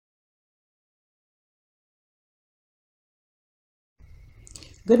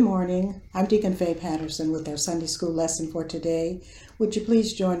Good morning. I'm Deacon Faye Patterson with our Sunday School lesson for today. Would you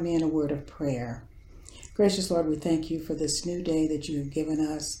please join me in a word of prayer? Gracious Lord, we thank you for this new day that you have given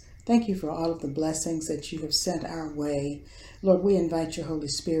us. Thank you for all of the blessings that you have sent our way. Lord, we invite your Holy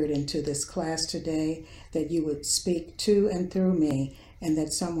Spirit into this class today, that you would speak to and through me, and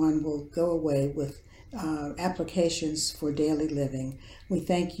that someone will go away with applications for daily living. We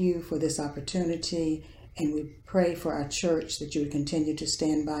thank you for this opportunity, and we pray for our church that you would continue to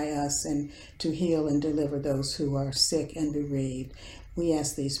stand by us and to heal and deliver those who are sick and bereaved. We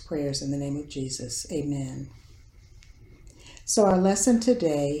ask these prayers in the name of Jesus. Amen. So our lesson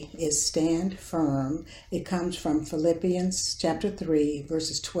today is Stand Firm. It comes from Philippians chapter 3,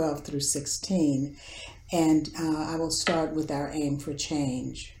 verses 12 through 16. And I will start with our aim for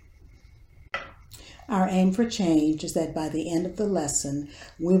change. Our aim for change is that by the end of the lesson,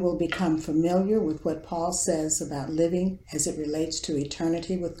 we will become familiar with what Paul says about living as it relates to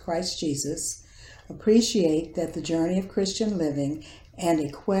eternity with Christ Jesus, appreciate that the journey of Christian living and a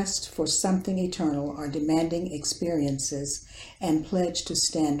quest for something eternal are demanding experiences, and pledge to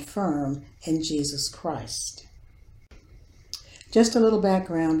stand firm in Jesus Christ. Just a little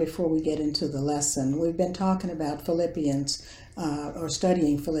background before we get into the lesson. We've been talking about Philippians, or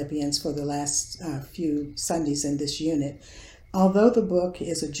studying Philippians for the last few Sundays in this unit. Although the book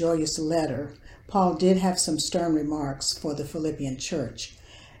is a joyous letter, Paul did have some stern remarks for the Philippian church.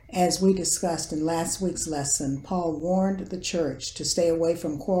 As we discussed in last week's lesson, Paul warned the church to stay away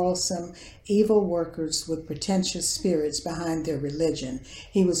from quarrelsome, evil workers with pretentious spirits behind their religion.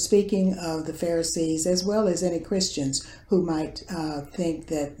 He was speaking of the Pharisees as well as any Christians who might think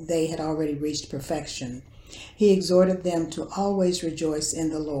that they had already reached perfection. He exhorted them to always rejoice in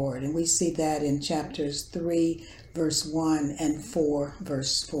the Lord, and we see that in chapters 3, verse 1 and 4,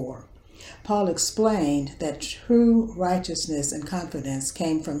 verse 4. Paul explained that true righteousness and confidence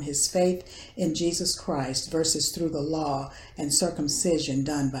came from his faith in Jesus Christ versus through the law and circumcision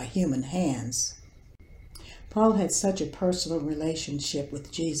done by human hands. Paul had such a personal relationship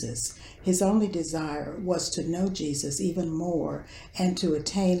with Jesus. His only desire was to know Jesus even more and to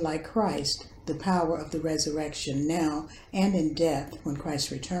attain, like Christ, the power of the resurrection now and in death when Christ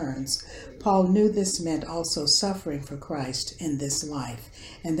returns. Paul knew this meant also suffering for Christ in this life,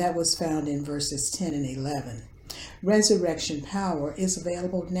 and that was found in verses 10 and 11. Resurrection power is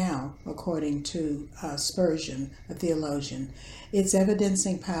available now, according to Spurgeon, a theologian. It's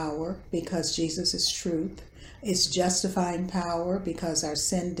evidencing power because Jesus is truth. It's justifying power because our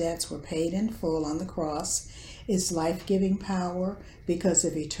sin debts were paid in full on the cross. It's life-giving power because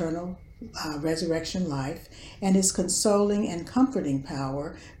of eternal resurrection life, and is consoling and comforting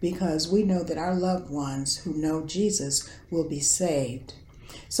power because we know that our loved ones who know Jesus will be saved.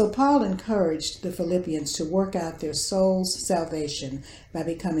 So Paul encouraged the Philippians to work out their soul's salvation by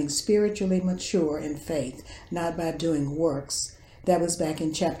becoming spiritually mature in faith, not by doing works. That was back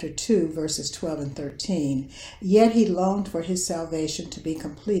in chapter 2, verses 12 and 13. Yet he longed for his salvation to be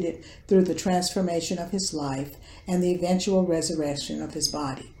completed through the transformation of his life and the eventual resurrection of his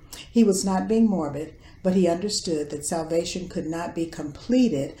body. He was not being morbid, but he understood that salvation could not be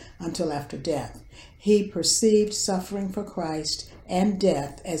completed until after death. He perceived suffering for Christ and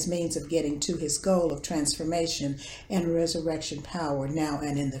death as means of getting to his goal of transformation and resurrection power now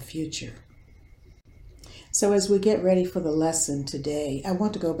and in the future. So as we get ready for the lesson today, I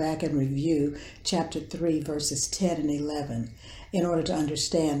want to go back and review chapter 3, verses 10 and 11 in order to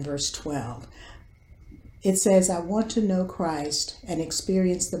understand verse 12. It says, I want to know Christ and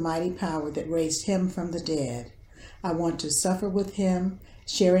experience the mighty power that raised him from the dead. I want to suffer with him,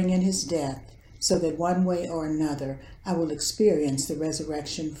 sharing in his death, so that one way or another I will experience the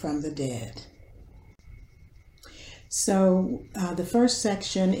resurrection from the dead. So the first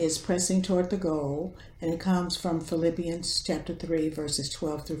section is pressing toward the goal, and it comes from Philippians chapter 3, verses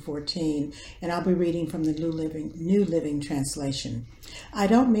 12 through 14, and I'll be reading from the New Living Translation. I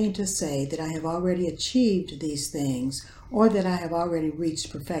don't mean to say that I have already achieved these things or that I have already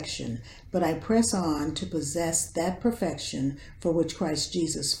reached perfection, but I press on to possess that perfection for which Christ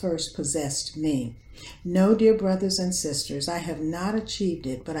Jesus first possessed me. No, dear brothers and sisters, I have not achieved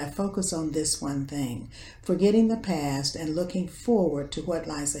it, but I focus on this one thing, forgetting the past and looking forward to what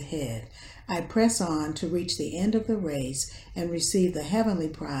lies ahead. I press on to reach the end of the race and receive the heavenly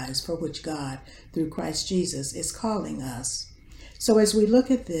prize for which God, through Christ Jesus, is calling us. So as we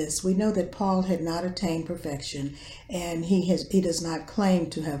look at this, we know that Paul had not attained perfection, and he does not claim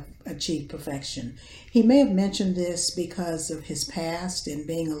to have achieved perfection. He may have mentioned this because of his past in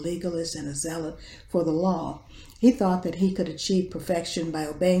being a legalist and a zealot for the law. He thought that he could achieve perfection by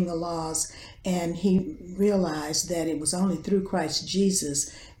obeying the laws, and he realized that it was only through Christ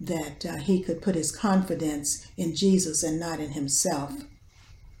Jesus that he could put his confidence in Jesus and not in himself.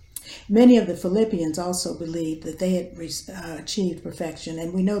 Many of the Philippians also believed that they had achieved perfection,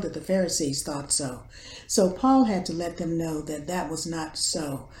 and we know that the Pharisees thought so. So Paul had to let them know that that was not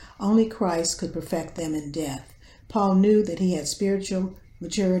so. Only Christ could perfect them in death. Paul knew that he had spiritual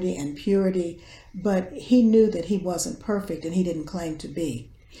maturity and purity, but he knew that he wasn't perfect, and he didn't claim to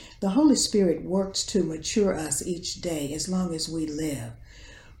be. The Holy Spirit works to mature us each day as long as we live.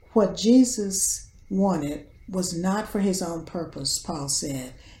 What Jesus wanted was not for his own purpose, Paul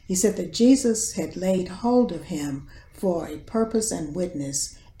said. He said that Jesus had laid hold of him for a purpose and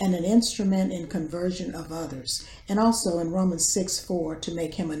witness and an instrument in conversion of others, and also in Romans 6:4 to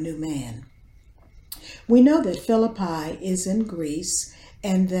make him a new man. We know that Philippi is in Greece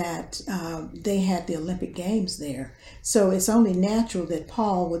and that they had the Olympic Games there. So it's only natural that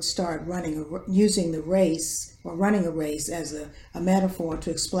Paul would start using the race or running a race as a metaphor to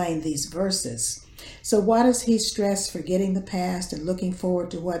explain these verses. So why does he stress forgetting the past and looking forward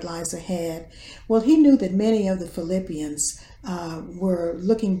to what lies ahead? Well, he knew that many of the Philippians were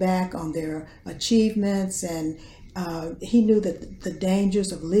looking back on their achievements, and he knew that the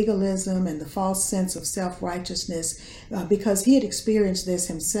dangers of legalism and the false sense of self-righteousness, because he had experienced this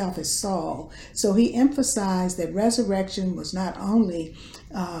himself as Saul. So he emphasized that resurrection was not only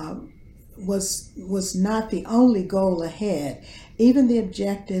was not the only goal ahead. Even the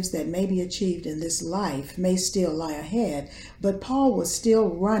objectives that may be achieved in this life may still lie ahead, but Paul was still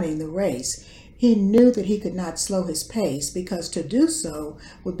running the race. He knew that he could not slow his pace, because to do so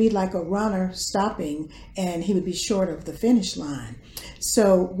would be like a runner stopping and he would be short of the finish line.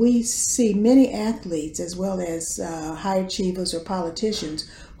 So we see many athletes as well as high achievers or politicians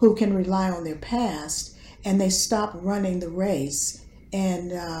who can rely on their past, and they stop running the race,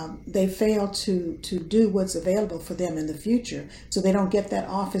 and they fail to do what's available for them in the future. So they don't get that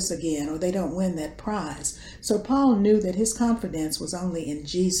office again, or they don't win that prize. So Paul knew that his confidence was only in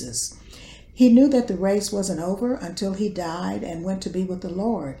Jesus. He knew that the race wasn't over until he died and went to be with the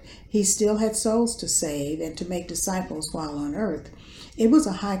Lord. He still had souls to save and to make disciples while on earth. It was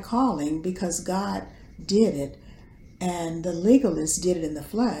a high calling because God did it, and the legalists did it in the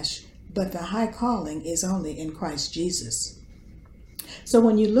flesh, but the high calling is only in Christ Jesus. So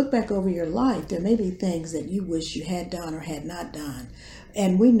when you look back over your life, there may be things that you wish you had done or had not done.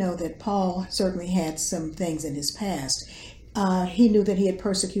 And we know that Paul certainly had some things in his past. He knew that he had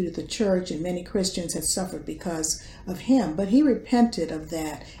persecuted the church, and many Christians had suffered because of him, but he repented of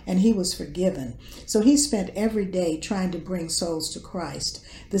that and he was forgiven. So he spent every day trying to bring souls to Christ.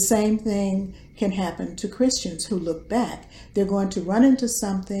 The same thing can happen to Christians who look back. They're going to run into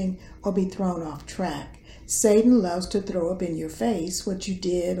something or be thrown off track. Satan loves to throw up in your face what you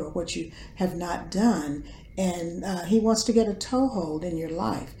did or what you have not done, and he wants to get a toehold in your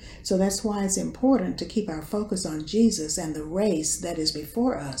life. So that's why it's important to keep our focus on Jesus and the race that is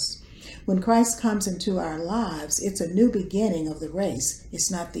before us. When Christ comes into our lives, it's a new beginning of the race.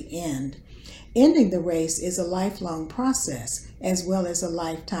 It's not the end. Ending the race is a lifelong process as well as a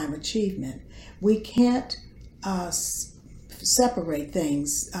lifetime achievement. We can't separate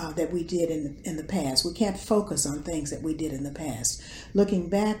things that we did in the past. We can't focus on things that we did in the past. Looking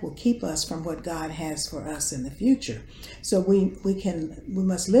back will keep us from what God has for us in the future. So we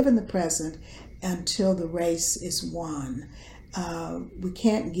must live in the present until the race is won. We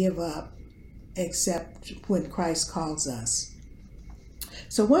can't give up except when Christ calls us.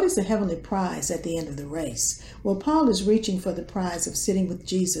 So what is the heavenly prize at the end of the race? Well, Paul is reaching for the prize of sitting with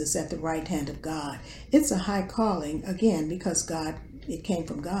Jesus at the right hand of God. It's a high calling, again, because it came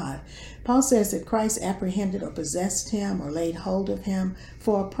from God. Paul says that Christ apprehended or possessed him or laid hold of him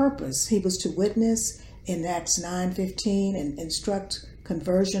for a purpose. He was to witness in Acts 9:15 and instruct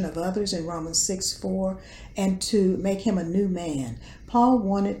conversion of others in Romans 6:4, and to make him a new man. Paul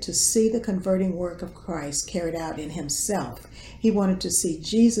wanted to see the converting work of Christ carried out in himself. He wanted to see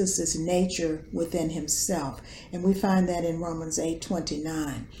Jesus' nature within himself, and we find that in Romans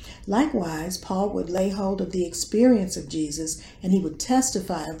 8:29. Likewise, Paul would lay hold of the experience of Jesus, and he would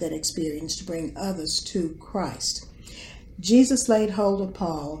testify of that experience to bring others to Christ. Jesus laid hold of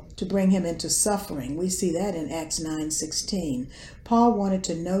Paul to bring him into suffering. We see that in Acts 9:16. Paul wanted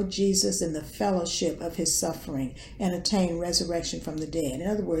to know Jesus in the fellowship of his suffering and attain resurrection from the dead. In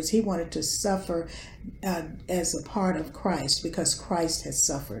other words, he wanted to suffer as a part of Christ because Christ has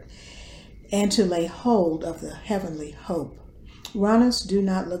suffered, and to lay hold of the heavenly hope. Runners do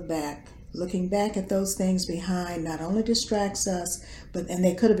not look back. Looking back at those things behind not only distracts us, and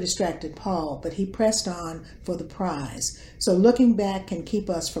they could have distracted Paul, but he pressed on for the prize. So looking back can keep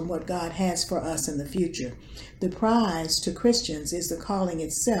us from what God has for us in the future. The prize to Christians is the calling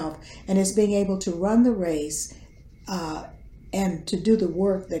itself, and is being able to run the race and to do the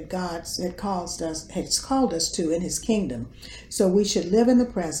work that God has called us to in his kingdom. So we should live in the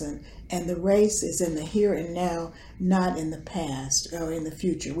present, and the race is in the here and now, not in the past or in the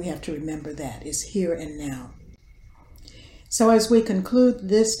future. We have to remember that. It's here and now. So as we conclude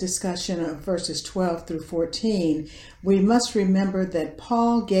this discussion of verses 12 through 14, we must remember that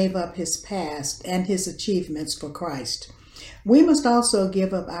Paul gave up his past and his achievements for Christ. We must also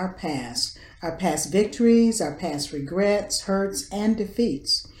give up our past victories, our past regrets, hurts, and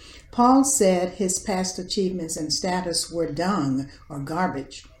defeats. Paul said his past achievements and status were dung or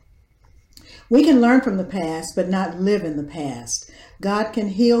garbage. We can learn from the past, but not live in the past. God can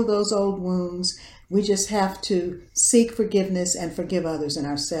heal those old wounds. We just have to seek forgiveness and forgive others and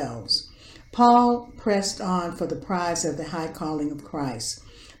ourselves. Paul pressed on for the prize of the high calling of Christ.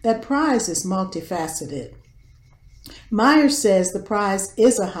 That prize is multifaceted. Myers says the prize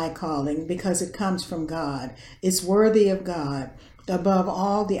is a high calling because it comes from God. It's worthy of God. Above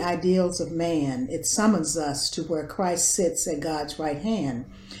all the ideals of man, it summons us to where Christ sits at God's right hand.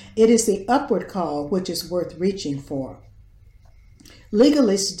 It is the upward call which is worth reaching for.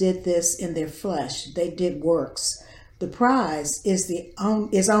 Legalists did this in their flesh. They did works. The prize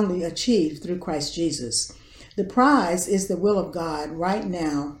is only achieved through Christ Jesus. The prize is the will of God right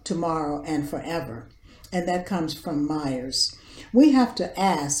now, tomorrow, and forever. And that comes from Myers. We have to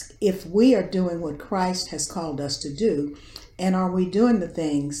ask if we are doing what Christ has called us to do, and are we doing the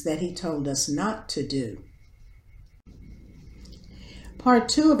things that he told us not to do? Part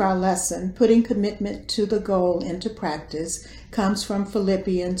 2 of our lesson, Putting Commitment to the Goal into Practice, comes from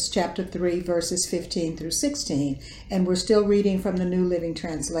Philippians chapter 3, verses 15 through 16, and we're still reading from the New Living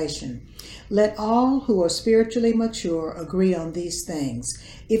Translation. Let all who are spiritually mature agree on these things.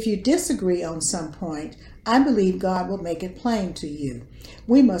 If you disagree on some point, I believe God will make it plain to you.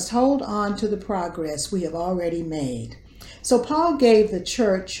 We must hold on to the progress we have already made. So Paul gave the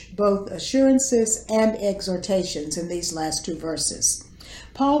church both assurances and exhortations in these last 2 verses.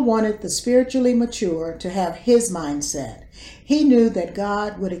 Paul wanted the spiritually mature to have his mindset. He knew that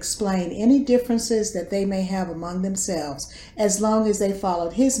God would explain any differences that they may have among themselves as long as they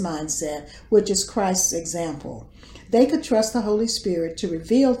followed his mindset, which is Christ's example. They could trust the Holy Spirit to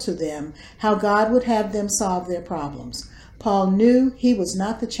reveal to them how God would have them solve their problems. Paul knew he was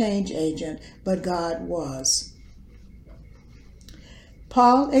not the change agent, but God was.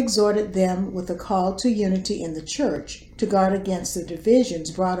 Paul exhorted them with a call to unity in the church to guard against the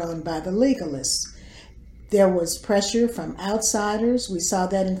divisions brought on by the legalists. There was pressure from outsiders. We saw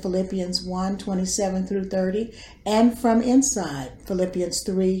that in Philippians 1, 27 through 30, and from inside, Philippians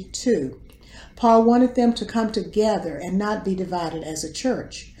 3, 2. Paul wanted them to come together and not be divided as a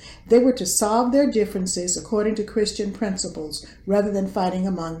church. They were to solve their differences according to Christian principles rather than fighting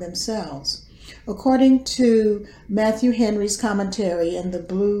among themselves. According to Matthew Henry's commentary in the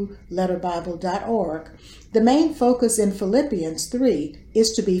blueletterbible.org, the main focus in Philippians 3 is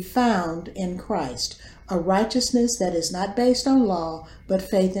to be found in Christ, a righteousness that is not based on law, but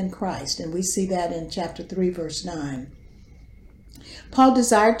faith in Christ. And we see that in chapter 3, verse 9. Paul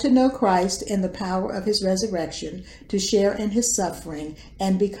desired to know Christ in the power of his resurrection, to share in his suffering,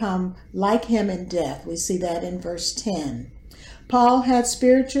 and become like him in death. We see that in verse 10. Paul had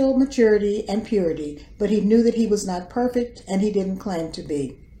spiritual maturity and purity, but he knew that he was not perfect, and he didn't claim to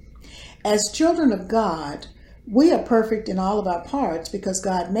be. As children of God, we are perfect in all of our parts because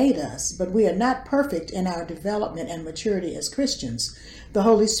God made us, but we are not perfect in our development and maturity as Christians. The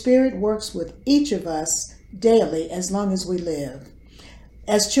Holy Spirit works with each of us daily as long as we live.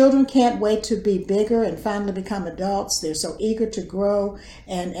 As children can't wait to be bigger and finally become adults, they're so eager to grow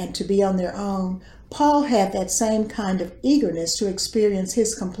and to be on their own. Paul had that same kind of eagerness to experience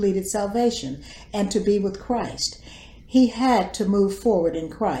his completed salvation and to be with Christ. He had to move forward in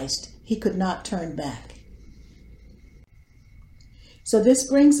Christ. He could not turn back. So this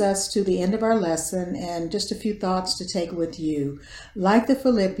brings us to the end of our lesson and just a few thoughts to take with you. Like the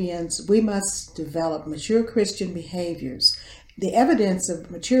Philippians, we must develop mature Christian behaviors. The evidence of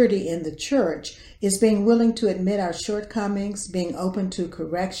maturity in the church is being willing to admit our shortcomings, being open to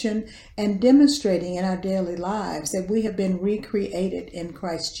correction, and demonstrating in our daily lives that we have been recreated in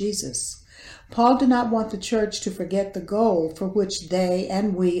Christ Jesus. Paul did not want the church to forget the goal for which they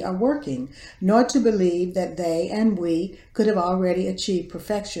and we are working, nor to believe that they and we could have already achieved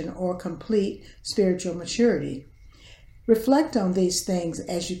perfection or complete spiritual maturity. Reflect on these things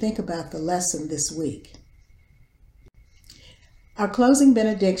as you think about the lesson this week. Our closing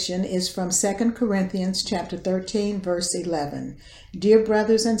benediction is from 2 Corinthians chapter 13, verse 11. Dear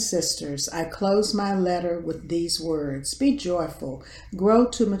brothers and sisters, I close my letter with these words. Be joyful, grow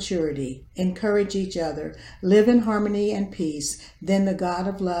to maturity, encourage each other, live in harmony and peace. Then the God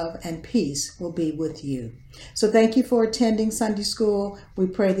of love and peace will be with you. So thank you for attending Sunday school. We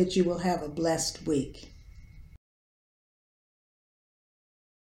pray that you will have a blessed week.